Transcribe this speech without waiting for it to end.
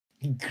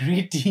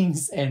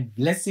Greetings and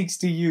blessings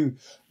to you.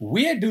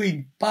 We are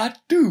doing part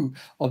 2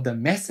 of the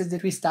message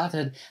that we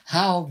started,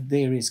 how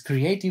there is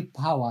creative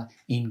power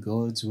in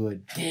God's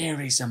Word.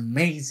 There is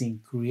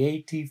amazing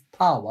creative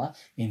power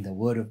in the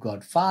Word of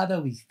God.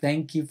 Father, we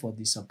thank you for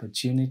this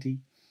opportunity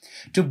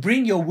to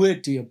bring your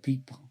Word to your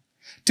people,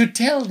 to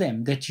tell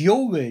them that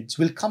your words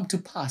will come to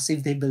pass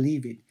if they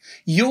believe it.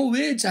 Your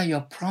words are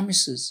your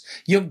promises.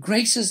 Your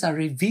graces are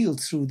revealed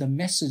through the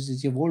message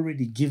that you've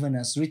already given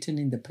us, written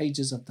in the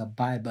pages of the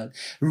Bible,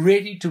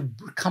 ready to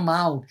come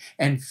out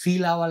and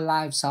fill our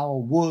lives, our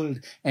world,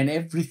 and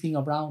everything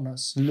around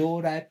us.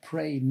 Lord, I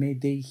pray, may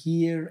they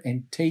hear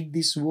and take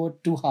this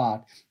word to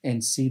heart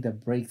and see the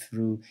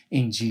breakthrough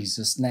in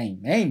Jesus'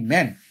 name.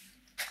 Amen.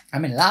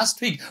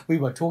 Last week we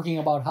were talking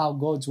about how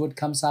God's word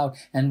comes out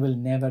and will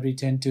never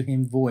return to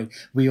him void.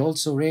 We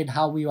also read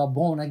how we are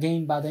born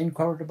again by the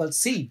incorruptible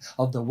seed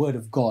of the word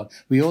of God.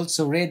 We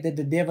also read that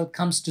the devil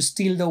comes to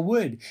steal the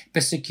word.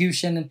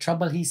 Persecution and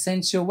trouble he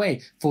sends your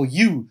way for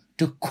you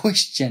to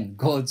question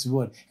God's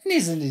word. And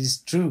isn't it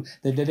true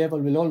that the devil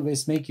will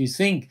always make you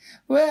think,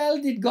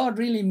 well, did God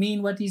really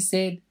mean what he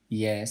said?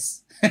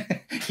 Yes.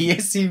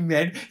 Yes, he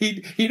meant.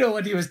 You know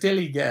what he was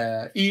telling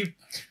Eve?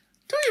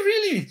 Do you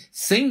really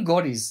think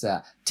God is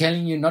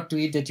telling you not to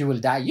eat that you will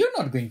die? You're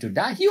not going to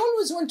die. He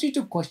always wants you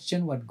to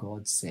question what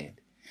God said.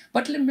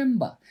 But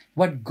remember,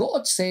 what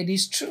God said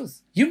is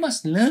truth. You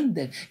must learn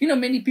that.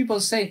 Many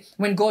people say,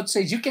 when God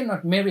says you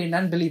cannot marry an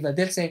unbeliever,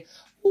 they'll say,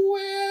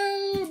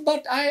 well,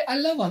 but I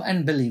love an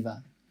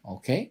unbeliever.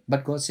 Okay,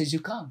 but God says you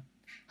can't.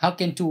 How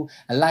can two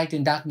light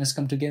and darkness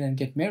come together and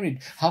get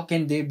married? How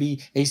can there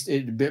be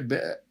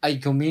a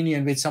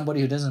communion with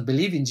somebody who doesn't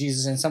believe in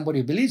Jesus and somebody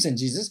who believes in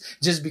Jesus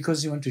just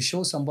because you want to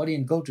show somebody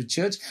and go to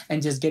church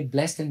and just get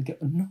blessed and go?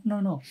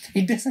 No.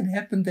 It doesn't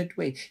happen that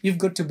way. You've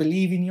got to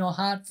believe in your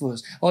heart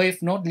first. Or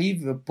if not,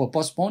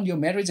 postpone your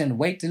marriage and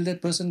wait till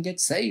that person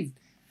gets saved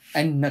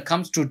and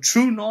comes to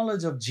true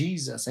knowledge of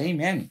Jesus.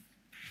 Amen.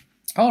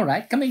 All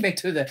right, coming back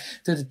to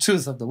the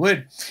truth of the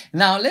word.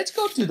 Now, let's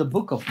go to the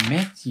book of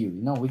Matthew.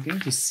 We're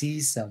going to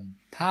see some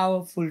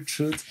powerful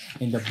truth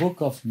in the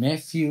book of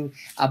Matthew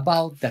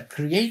about the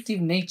creative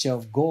nature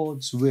of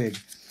God's word.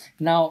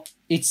 Now,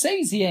 it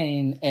says here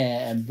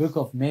in book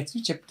of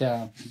Matthew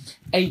chapter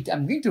 8,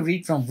 I'm going to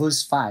read from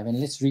verse 5 and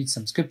let's read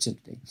some scripture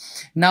today.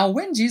 Now,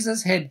 when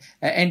Jesus had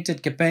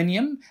entered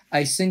Capernaum,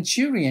 a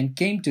centurion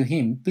came to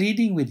him,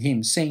 pleading with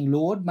him, saying,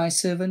 Lord, my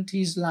servant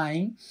is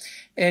lying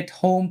at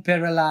home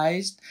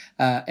paralyzed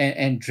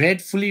and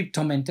dreadfully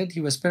tormented.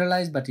 He was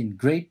paralyzed but in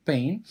great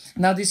pain.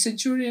 Now the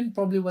centurion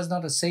probably was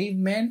not a saved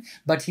man,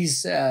 but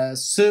his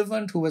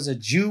servant who was a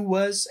Jew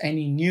was, and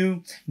he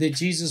knew that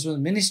Jesus was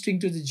ministering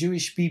to the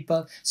Jewish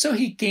people. So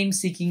he came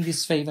seeking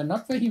this favor,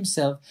 not for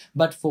himself,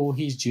 but for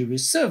his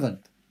Jewish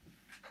servant.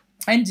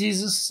 And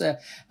Jesus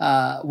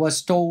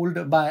was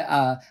told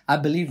by, I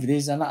believe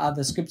there's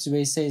another scripture where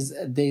he says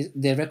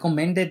they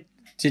recommended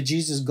to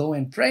Jesus, go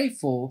and pray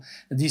for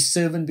this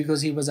servant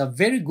because he was a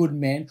very good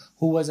man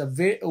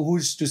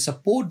who's to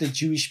support the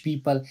Jewish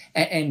people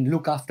and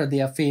look after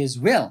their affairs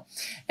well.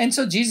 And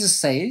so Jesus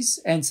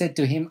said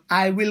to him,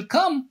 I will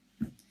come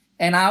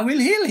and I will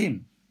heal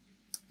him.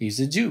 He's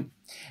a Jew.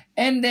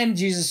 And then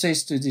Jesus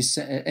says to this,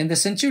 and the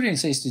centurion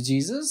says to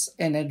Jesus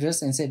and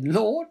addressed and said,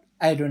 Lord,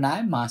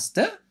 Adonai,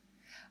 Master,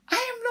 I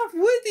am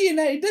not worthy and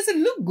it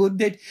doesn't look good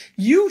that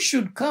you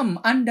should come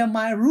under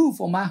my roof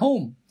or my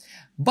home.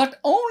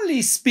 But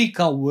only speak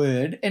a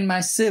word, and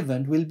my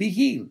servant will be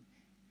healed.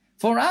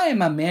 For I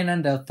am a man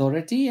under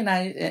authority, and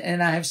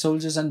I have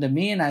soldiers under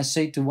me, and I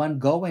say to one,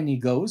 go, and he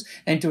goes,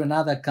 and to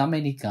another, come,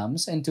 and he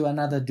comes, and to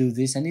another, do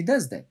this, and he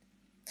does that.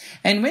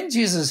 And when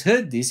Jesus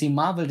heard this, he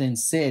marveled and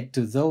said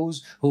to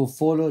those who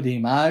followed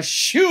him,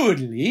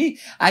 assuredly,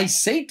 I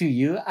say to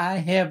you, I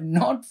have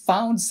not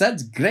found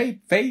such great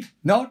faith,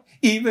 not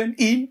even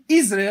in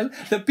Israel,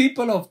 the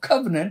people of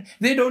covenant.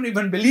 They don't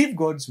even believe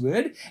God's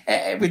word,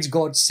 which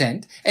God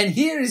sent. And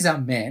here is a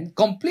man,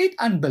 complete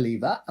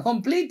unbeliever,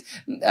 complete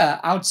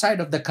outside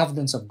of the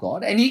covenants of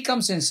God. And he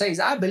comes and says,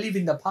 I believe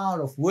in the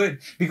power of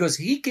word, because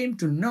he came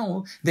to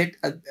know that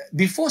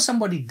before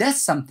somebody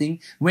does something,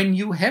 when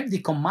you have the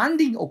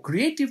commanding or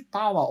creative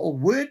power or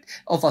word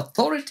of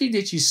authority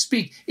that you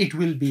speak, it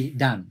will be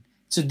done.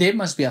 So there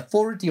must be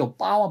authority or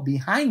power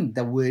behind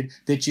the word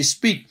that you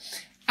speak.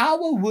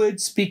 Our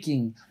word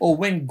speaking, or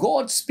when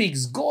God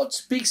speaks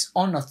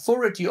on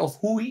authority of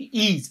who he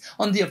is,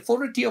 on the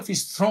authority of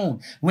his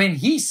throne. When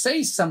he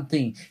says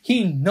something,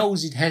 he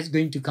knows it has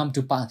going to come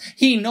to pass.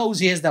 He knows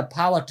he has the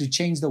power to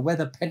change the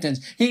weather patterns.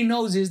 He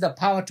knows he has the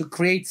power to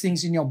create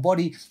things in your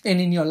body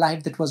and in your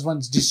life that was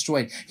once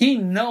destroyed. He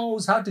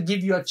knows how to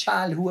give you a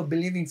child who are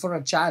believing for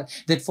a child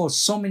that for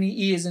so many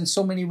years and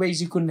so many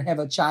ways you couldn't have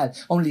a child.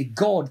 Only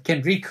God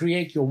can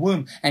recreate your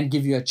womb and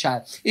give you a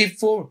child. If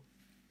for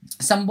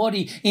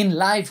somebody in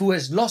life who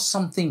has lost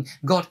something,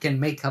 God can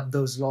make up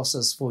those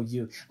losses for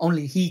you.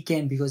 Only he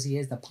can, because he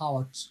has the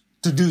power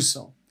to do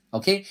so.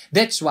 Okay,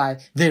 that's why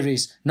there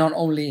is not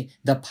only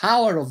the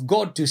power of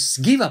God to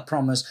give a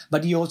promise,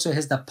 but He also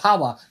has the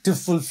power to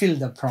fulfill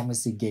the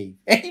promise He gave.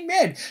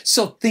 Amen.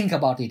 So think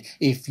about it.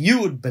 If you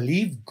would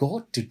believe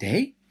God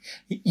today,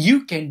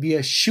 you can be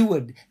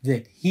assured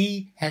that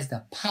He has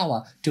the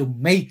power to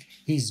make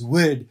His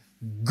word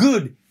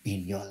good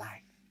in your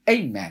life.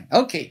 Amen.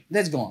 Okay,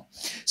 let's go on.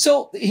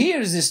 So here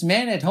is this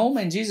man at home,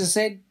 and Jesus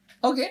said,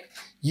 okay,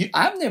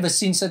 I've never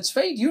seen such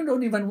faith. You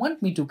don't even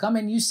want me to come,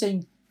 and you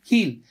saying,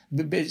 heal,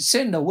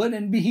 send a word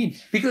and be healed.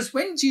 Because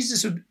when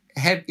Jesus would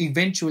have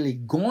eventually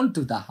gone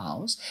to the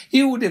house,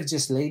 He would have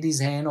just laid His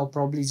hand or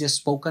probably just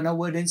spoken a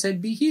word and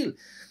said, be healed.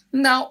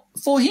 Now,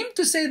 for Him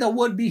to say the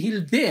word be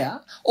healed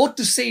there, or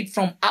to say it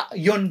from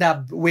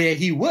yonder where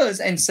He was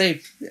and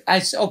say,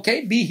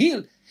 okay, be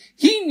healed.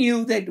 He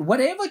knew that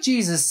whatever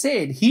Jesus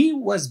said, He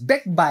was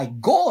backed by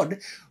God,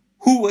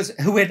 who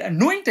had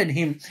anointed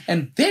Him,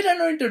 and that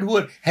anointed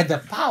word had the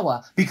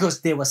power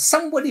because there was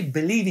somebody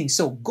believing.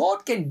 So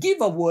God can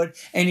give a word,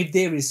 and if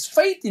there is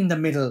faith in the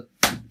middle,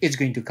 it's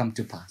going to come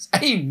to pass.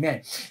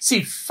 Amen.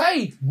 See,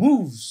 faith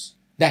moves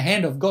the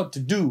hand of God to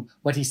do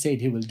what He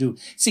said He will do.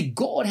 See,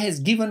 God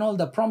has given all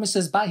the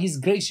promises by His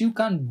grace. You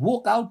can't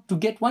walk out to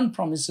get one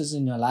promises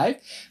in your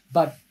life.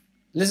 But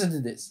listen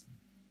to this.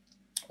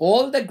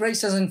 All the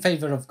graces in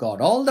favor of God,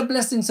 all the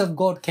blessings of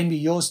God can be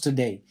yours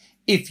today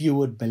if you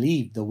would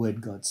believe the word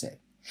God said.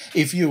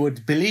 If you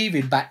would believe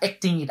it by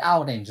acting it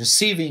out and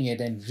receiving it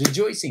and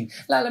rejoicing.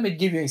 Now, let me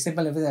give you an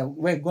example of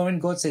where when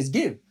God says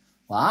give.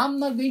 Well, I'm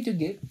not going to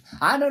give.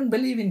 I don't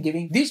believe in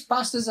giving. These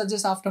pastors are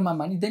just after my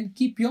money. Then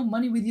keep your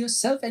money with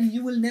yourself and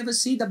you will never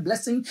see the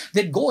blessing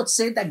that God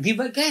said the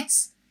giver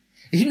gets.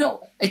 You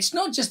know, it's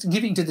not just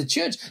giving to the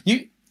church.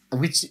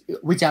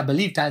 Which I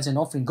believe tithes and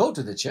offering go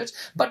to the church,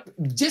 but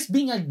just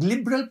being a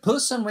liberal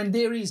person when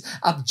there is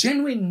a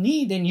genuine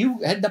need and you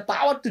had the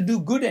power to do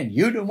good and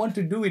you don't want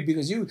to do it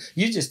because you're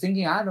just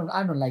thinking, I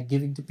don't like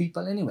giving to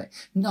people anyway.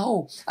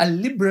 No, a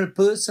liberal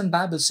person,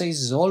 Bible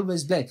says, is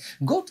always blessed.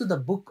 Go to the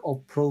book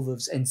of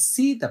Proverbs and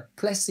see the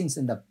blessings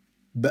and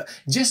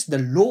just the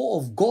law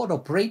of God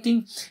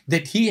operating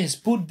that He has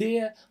put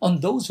there on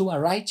those who are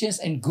righteous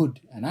and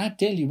good. And I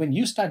tell you, when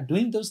you start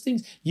doing those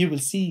things, you will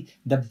see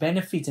the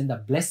benefits and the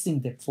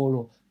blessing that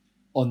follow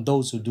on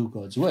those who do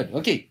God's word.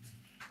 Okay.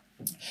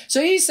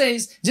 So He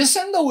says, just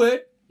send the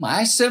word,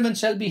 my servant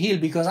shall be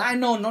healed, because I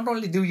know not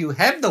only do you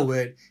have the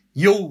word,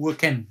 you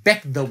can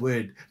back the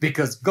word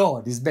because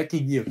God is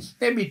backing you.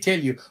 Let me tell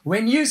you,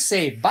 when you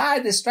say, by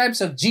the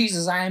stripes of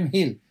Jesus, I am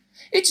healed,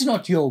 it's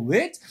not your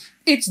words.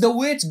 It's the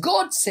words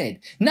God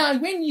said. Now,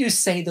 when you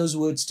say those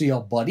words to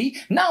your body,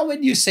 now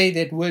when you say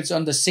that words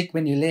on the sick,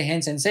 when you lay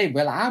hands and say,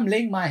 well, I'm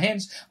laying my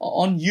hands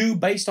on you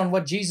based on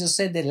what Jesus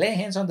said, they lay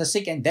hands on the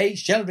sick and they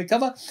shall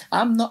recover.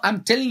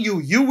 I'm telling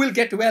you, you will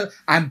get well.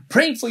 I'm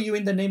praying for you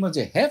in the name of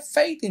Jesus. Have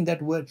faith in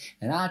that word.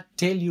 And I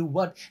tell you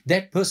what,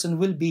 that person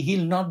will be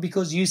healed, not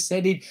because you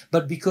said it,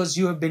 but because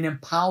you have been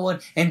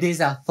empowered and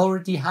there's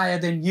authority higher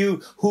than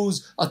you,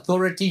 whose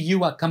authority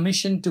you are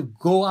commissioned to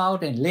go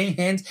out and lay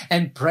hands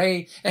and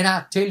pray. And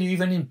I tell you,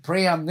 even in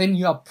prayer, when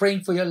you are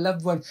praying for your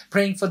loved one,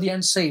 praying for the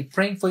unsaved,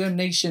 praying for your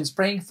nations,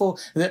 praying for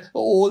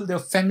all the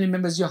family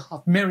members, your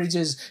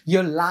marriages,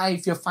 your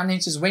life, your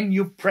finances, when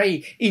you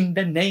pray in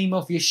the name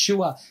of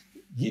Yeshua,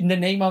 in the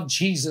name of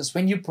Jesus,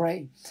 when you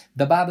pray,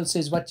 the Bible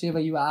says, whatever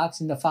you are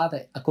asking the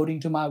Father, according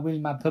to my will,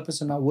 my purpose,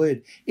 and my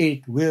word,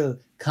 it will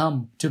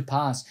come to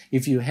pass.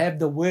 If you have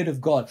the word of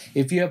God,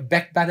 if you are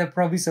backed by the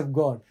promise of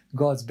God,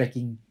 God's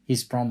backing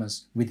His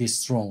promise with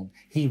His throne.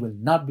 He will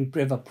not be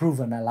ever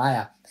proven a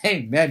liar.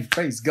 Amen.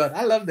 Praise God.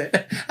 I love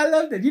that. I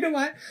love that. You know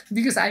why?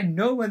 Because I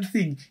know one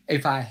thing.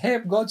 If I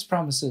have God's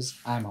promises,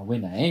 I'm a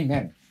winner.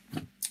 Amen.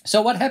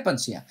 So what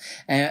happens here?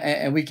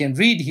 And we can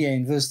read here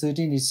in verse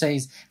 13, it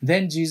says,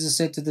 then Jesus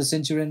said to the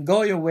centurion,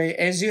 go your way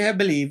as you have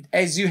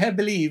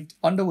believed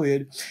on the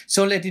word,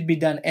 so let it be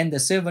done. And the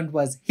servant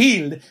was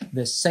healed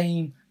the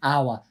same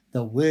hour.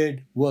 The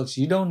word works.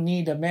 You don't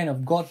need a man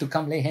of God to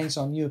come lay hands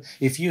on you.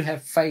 If you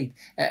have faith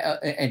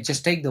and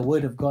just take the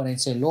word of God and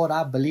say, Lord,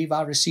 I believe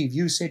I receive.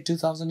 You said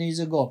 2,000 years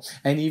ago.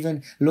 And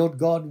even, Lord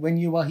God, when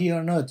you were here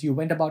on earth, you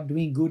went about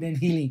doing good and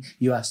healing.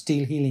 You are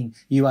still healing.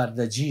 You are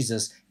the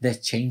Jesus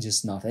that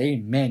changes not.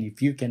 Amen.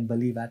 If you can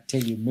believe, I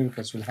tell you,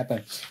 miracles will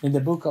happen. In the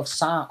book of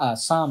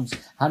Psalms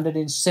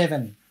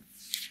 107,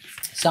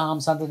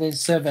 Psalms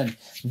 107,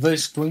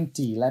 verse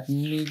 20. Let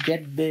me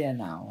get there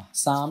now.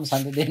 Psalms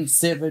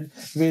 107,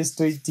 verse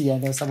 20. I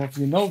know some of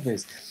you know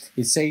this.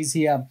 It says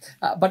here,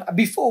 but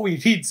before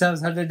we read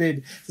Psalms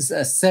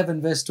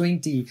 107, verse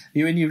 20,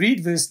 when you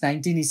read verse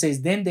 19, he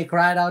says, then they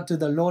cried out to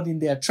the Lord in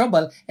their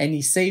trouble, and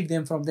He saved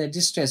them from their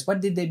distress. What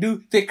did they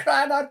do? They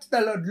cried out to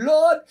the Lord,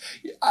 Lord,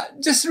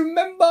 just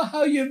remember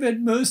how you've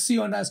had mercy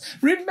on us.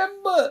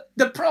 Remember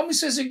the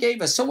promises you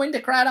gave us. So when they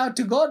cried out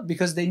to God,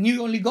 because they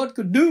knew only God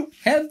could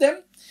help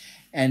them,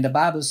 and the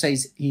Bible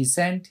says He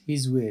sent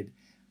His word.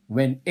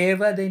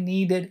 Whenever they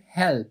needed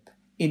help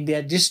in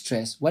their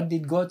distress, what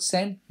did God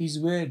send? His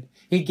word.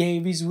 He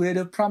gave his word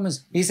of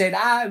promise. He said,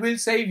 I will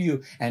save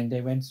you. And they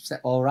went,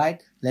 all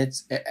right,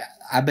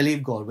 I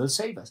believe God will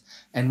save us.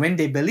 And when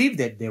they believed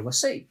that, they were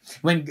saved.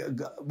 When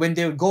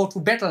they would go to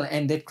battle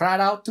and they cried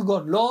out to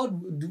God, Lord,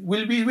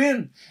 will we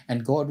win?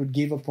 And God would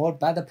give a report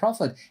by the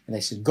prophet. And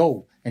they said,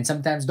 go. And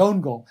sometimes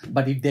don't go.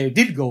 But if they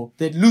did go,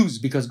 they'd lose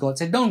because God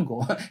said, don't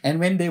go. And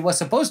when they were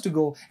supposed to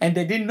go and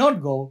they did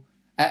not go,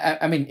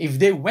 I mean, if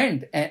they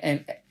went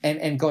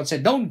and God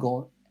said, don't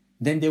go,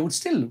 then they would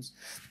still lose.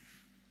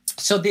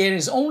 So there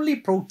is only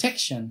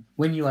protection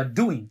when you are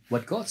doing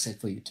what God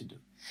said for you to do.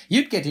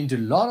 You'd get into a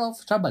lot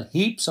of trouble,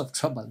 heaps of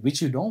trouble,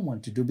 which you don't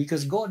want to do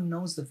because God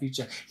knows the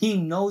future. He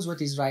knows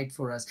what is right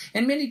for us.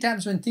 And many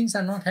times when things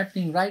are not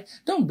happening right,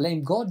 don't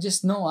blame God.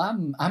 Just know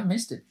I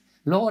missed it.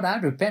 Lord, I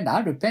repent.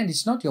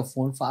 It's not your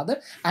fault,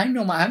 Father. I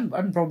know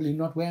I'm probably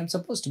not where I'm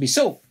supposed to be.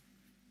 So,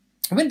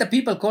 when the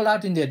people call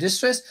out in their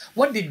distress,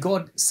 what did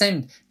God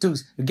send to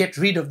get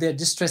rid of their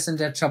distress and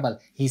their trouble?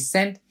 He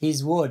sent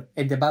His word,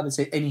 and the Bible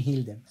says, and He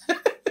healed them.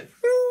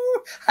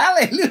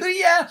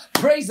 Hallelujah!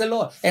 Praise the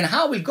Lord. And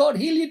how will God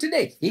heal you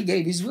today? He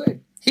gave His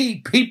word.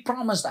 He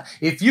promised that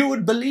if you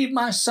would believe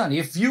my son,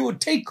 if you would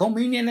take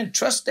communion and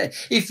trust it,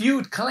 if you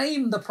would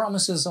claim the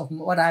promises of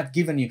what I've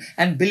given you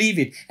and believe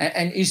it,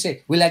 and you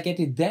say, will I get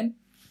it then?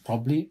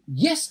 Probably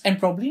yes and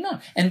probably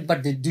not.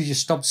 But do you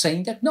stop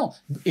saying that? No.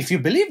 If you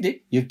believed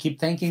it, you keep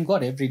thanking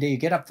God every day. You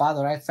get up,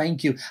 Father, I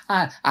thank you.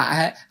 I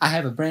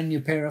have a brand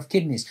new pair of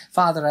kidneys.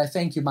 Father, I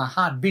thank you. My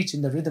heart beats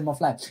in the rhythm of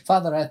life.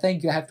 Father, I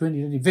thank you. I have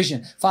 20/20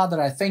 vision.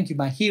 Father, I thank you.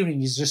 My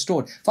hearing is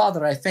restored.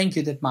 Father, I thank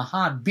you that my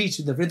heart beats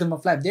with the rhythm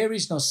of life. There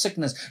is no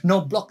sickness,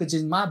 no blockage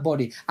in my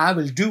body. I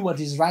will do what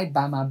is right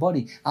by my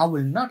body. I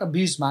will not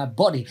abuse my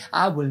body.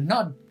 I will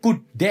not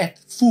put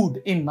death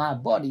food in my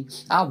body.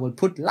 I will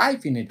put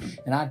life in it.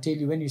 And I tell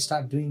you, when you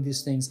start doing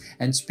these things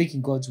and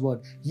speaking God's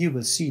word, you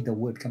will see the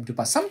word come to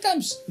pass.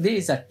 Sometimes there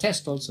is a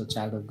test also,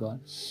 child of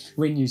God.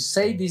 When you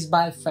say this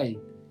by faith,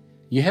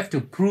 you have to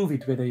prove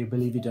it whether you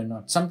believe it or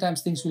not.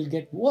 Sometimes things will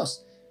get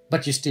worse,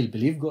 but you still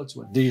believe God's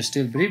word. Do you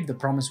still believe the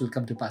promise will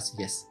come to pass?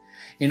 Yes.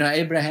 You know,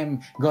 Abraham,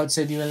 God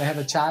said you will have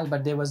a child,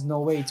 but there was no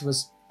way.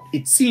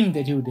 It seemed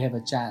that he would have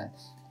a child.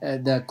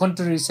 The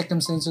contrary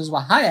circumstances were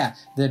higher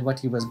than what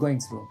he was going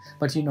through.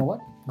 But you know what?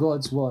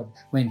 God's word.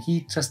 When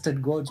he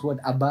trusted God's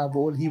word above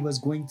all he was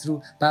going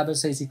through, Bible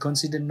says he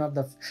considered not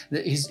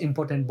his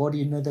important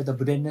body, neither the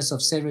barrenness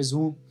of Sarah's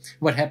womb.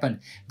 What happened?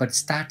 But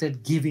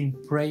started giving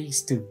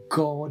praise to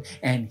God,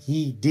 and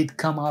he did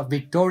come out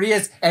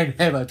victorious and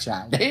have a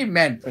child.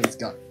 Amen. Praise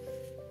God.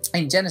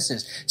 In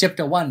Genesis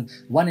chapter 1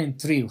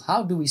 and 3,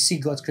 how do we see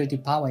God's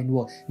creative power in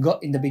work? God,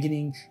 in the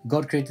beginning,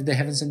 God created the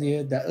heavens and the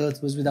earth. The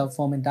earth was without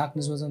form and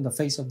darkness was on the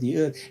face of the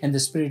earth. And the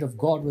Spirit of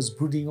God was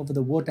brooding over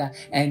the water.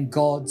 And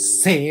God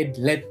said,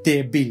 let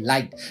there be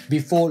light.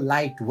 Before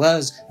light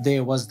was,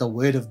 there was the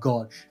word of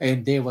God.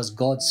 And there was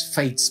God's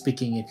faith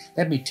speaking it.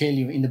 Let me tell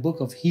you, in the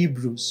book of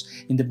Hebrews,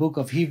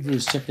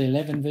 chapter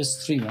 11,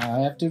 verse 3. I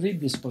have to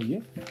read this for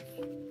you.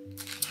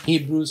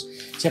 Hebrews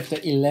chapter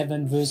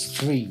 11, verse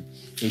 3.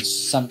 It's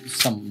some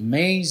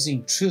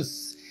amazing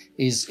truth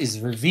is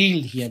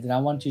revealed here that I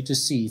want you to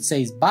see. It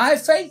says, by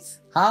faith.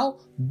 How?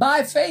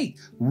 By faith.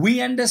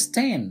 We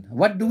understand.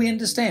 What do we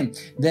understand?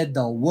 That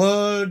the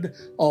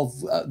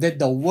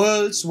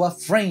worlds were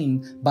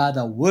framed by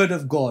the word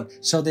of God,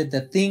 so that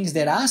the things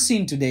that are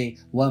seen today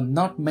were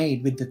not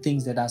made with the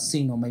things that are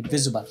seen or made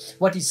visible.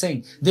 What he's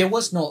saying, there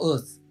was no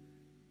earth.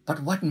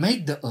 But what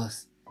made the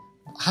earth?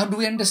 How do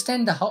we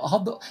understand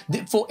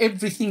for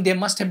everything there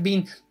must have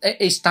been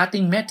a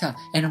starting matter?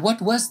 And what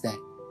was that?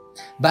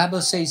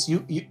 Bible says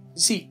you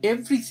see,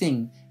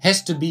 everything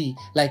has to be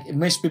like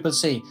most people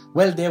say,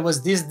 well, there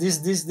was this,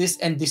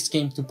 and this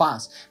came to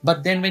pass.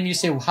 But then when you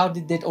say, well, how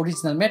did that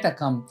original matter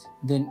come?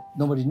 Then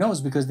nobody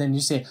knows, because then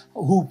you say,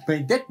 who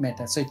made that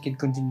matter? So it can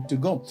continue to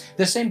go.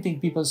 The same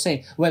thing people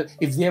say, well,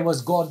 if there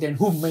was God, then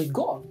who made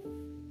God?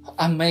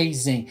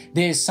 Amazing.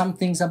 There's some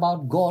things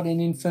about God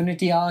and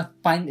infinity our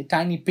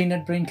tiny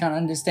peanut brain can't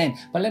understand.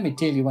 But let me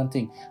tell you one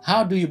thing.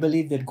 How do you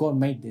believe that God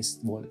made this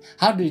world?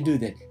 How do you do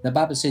that? The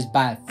Bible says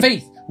by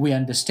faith we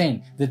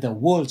understand that the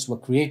worlds were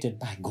created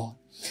by God.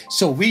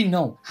 So we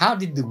know, how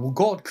did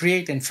God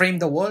create and frame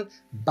the world?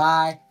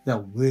 By the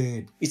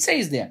word. It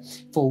says there,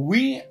 for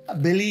we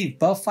believe,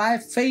 by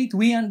faith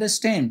we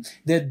understand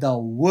that the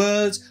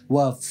worlds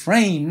were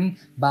framed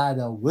by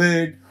the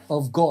word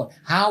of God.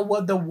 How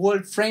was the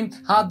world framed?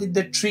 How did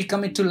the tree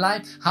come into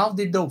life? How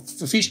did the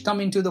fish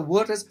come into the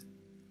waters?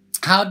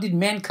 How did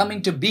man come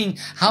into being?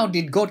 How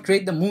did God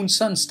create the moon,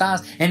 sun,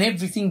 stars, and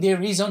everything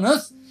there is on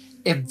earth?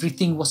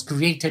 Everything was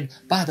created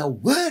by the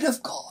word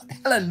of God.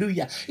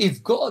 Hallelujah.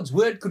 If God's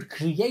word could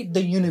create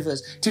the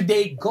universe,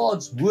 today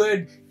God's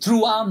word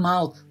through our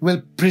mouth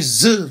will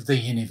preserve the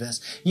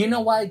universe. You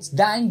know why it's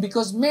dying?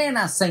 Because men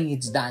are saying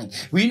it's dying.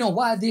 We know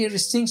why there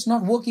is things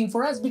not working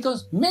for us,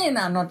 because men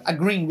are not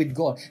agreeing with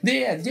God.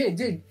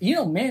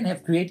 Men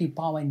have creative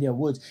power in their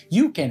words.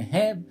 You can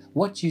have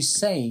what you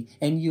say,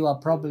 and you are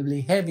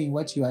probably having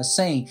what you are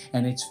saying,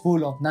 and it's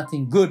full of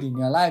nothing good in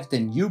your life.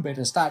 Then you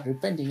better start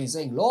repenting and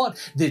saying, Lord,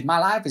 My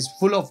life is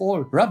full of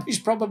all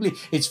rubbish, probably.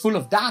 It's full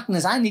of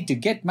darkness. I need to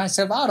get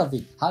myself out of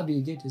it. How do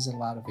you get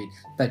yourself out of it?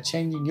 By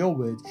changing your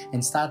words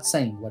and start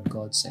saying what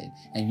God said.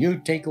 And you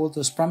take all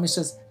those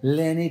promises,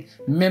 learn it,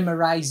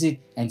 memorize it,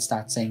 and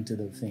start saying to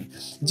the thing.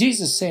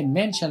 Jesus said,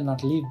 "Man shall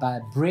not live by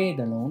bread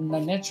alone,"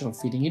 not natural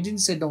feeding. He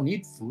didn't say don't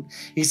eat food.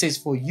 He says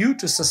for you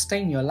to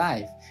sustain your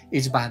life,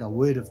 it's by the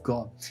word of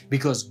God,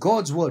 because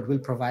God's word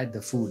will provide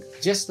the food.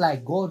 Just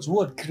like God's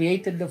word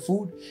created the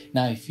food.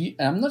 Now,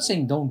 I'm not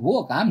saying don't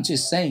work. I'm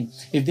just saying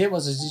if there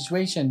was a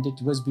situation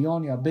that was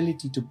beyond your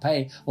ability to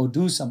pay or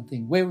do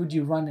something, where would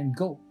you run and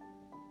go?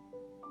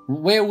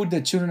 Where would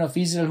the children of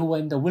Israel who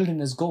were in the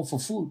wilderness go for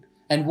food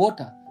and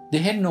water?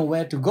 They had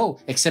nowhere to go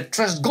except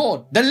trust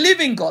God, the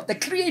living God, the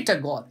creator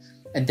God,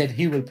 and that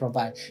He will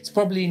provide. It's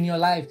probably in your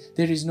life,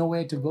 there is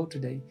nowhere to go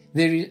today.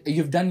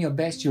 You've done your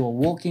best, you are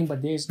walking,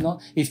 but there is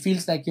it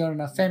feels like you're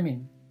in a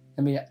famine.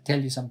 Let me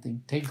tell you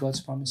something. Take God's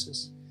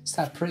promises.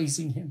 Start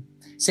praising Him.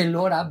 Say,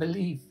 Lord, I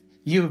believe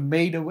You've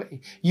made a way.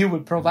 You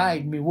will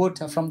provide me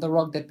water from the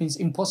rock. That means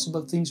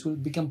impossible things will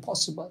become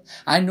possible.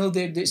 I know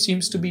that there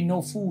seems to be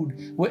no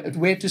food,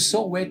 where to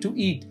sow, where to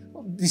eat.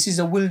 This is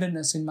a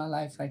wilderness in my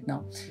life right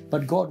now.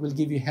 But God will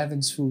give you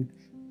heaven's food,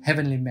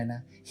 heavenly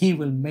manna. He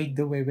will make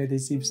the way where there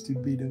seems to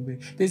be no way.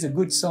 There's a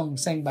good song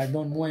sang by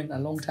Don Moen a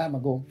long time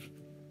ago.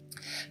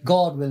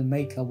 God will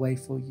make a way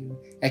for you.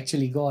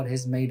 Actually, God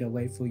has made a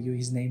way for you.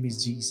 His name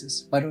is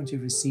Jesus. Why don't you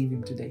receive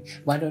Him today?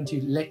 Why don't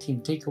you let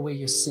Him take away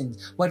your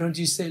sins? Why don't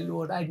you say,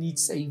 Lord, I need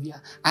Savior.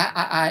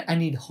 I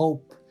need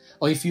hope.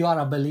 Or if you are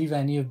a believer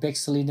and you've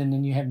backslidden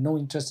and you have no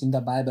interest in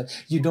the Bible,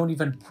 you don't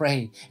even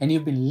pray, and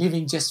you've been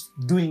living just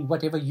doing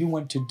whatever you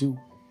want to do,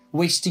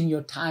 wasting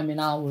your time and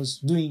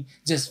hours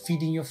just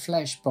feeding your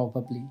flesh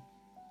probably.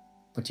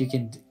 But you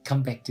can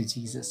come back to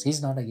Jesus.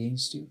 He's not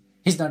against you.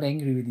 He's not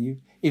angry with you.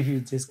 If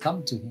you just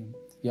come to Him,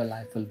 your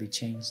life will be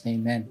changed.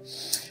 Amen.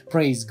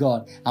 Praise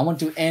God. I want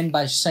to end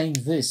by saying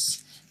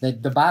this,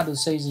 that the Bible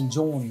says in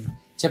John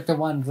chapter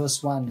 1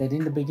 verse 1, that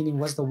in the beginning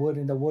was the Word,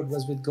 and the Word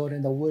was with God,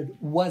 and the Word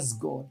was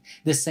God.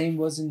 The same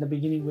was in the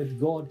beginning with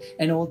God,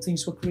 and all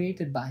things were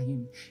created by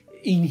Him.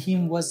 In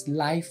Him was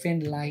life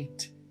and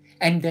light,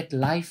 and that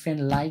life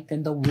and light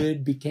and the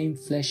Word became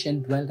flesh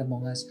and dwelt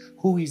among us.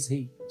 Who is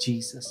He?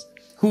 Jesus.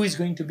 Who is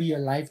going to be your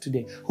life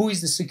today? Who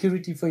is the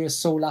security for your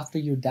soul after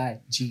you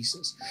die?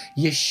 Jesus.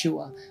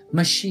 Yeshua,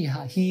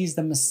 Mashiach, He is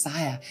the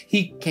Messiah.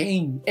 He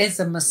came as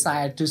a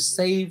Messiah to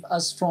save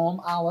us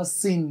from our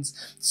sins.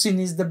 Sin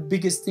is the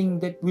biggest thing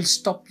that will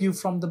stop you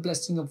from the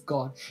blessing of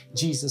God.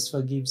 Jesus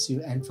forgives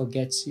you and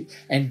forgets you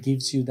and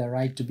gives you the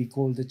right to be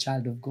called the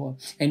child of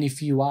God. And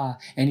if you are,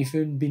 and if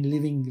you've been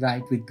living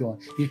right with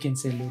God, you can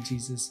say, Lord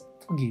Jesus,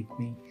 forgive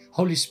me.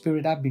 Holy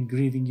Spirit, I've been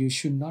grieving you.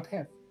 Should not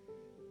have.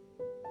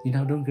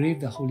 Don't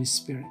grieve the Holy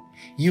Spirit.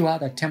 You are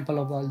the temple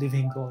of our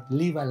living God.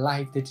 Live a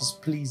life that is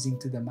pleasing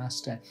to the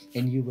Master,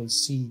 and you will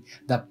see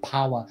the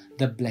power,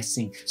 the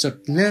blessing. So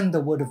learn the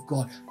Word of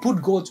God.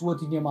 Put God's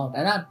Word in your mouth.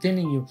 And I'm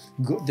telling you,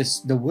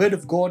 the Word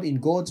of God in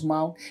God's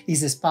mouth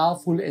is as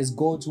powerful as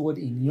God's Word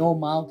in your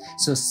mouth.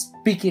 So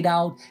speak it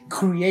out.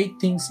 Create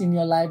things in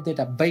your life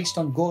that are based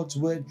on God's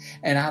Word.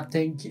 And I'm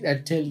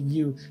telling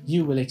you,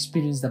 you will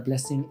experience the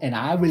blessing, and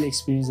I will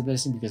experience the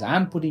blessing, because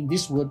I'm putting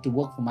this Word to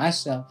work for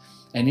myself.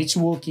 And it's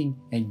working,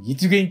 and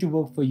it's going to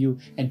work for you,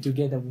 and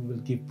together we will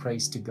give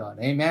praise to God.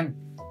 Amen.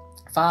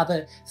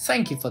 Father,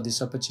 thank you for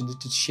this opportunity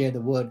to share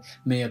the word.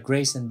 May your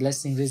grace and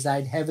blessing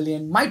reside heavily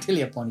and mightily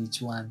upon each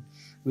one.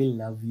 We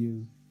love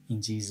you.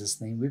 In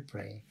Jesus' name we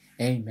pray.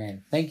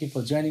 Amen. Thank you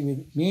for joining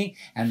with me,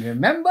 and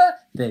remember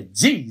that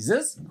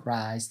Jesus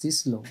Christ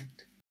is Lord.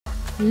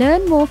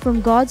 Learn more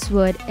from God's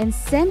Word and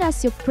send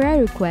us your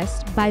prayer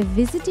request by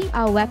visiting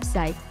our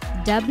website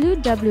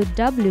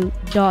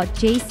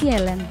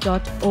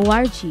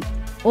www.jclm.org,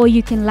 or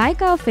you can like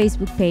our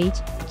Facebook page,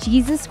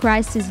 Jesus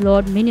Christ is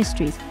Lord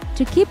Ministries,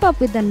 to keep up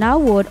with the Now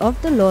Word of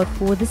the Lord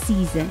for the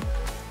season.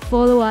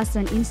 Follow us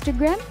on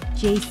Instagram,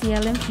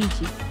 JCLM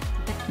Fiji.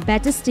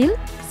 Better still,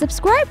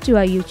 subscribe to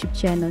our YouTube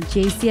channel,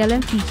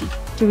 JCLM Fiji,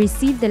 to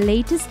receive the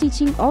latest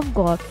teaching of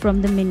God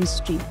from the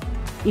ministry.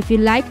 If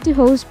you'd like to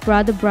host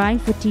Brother Bryan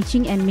for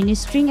teaching and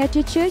ministering at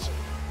your church,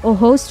 or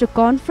host a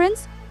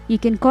conference, you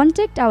can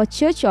contact our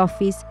church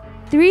office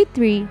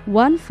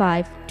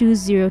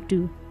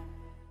 3315202.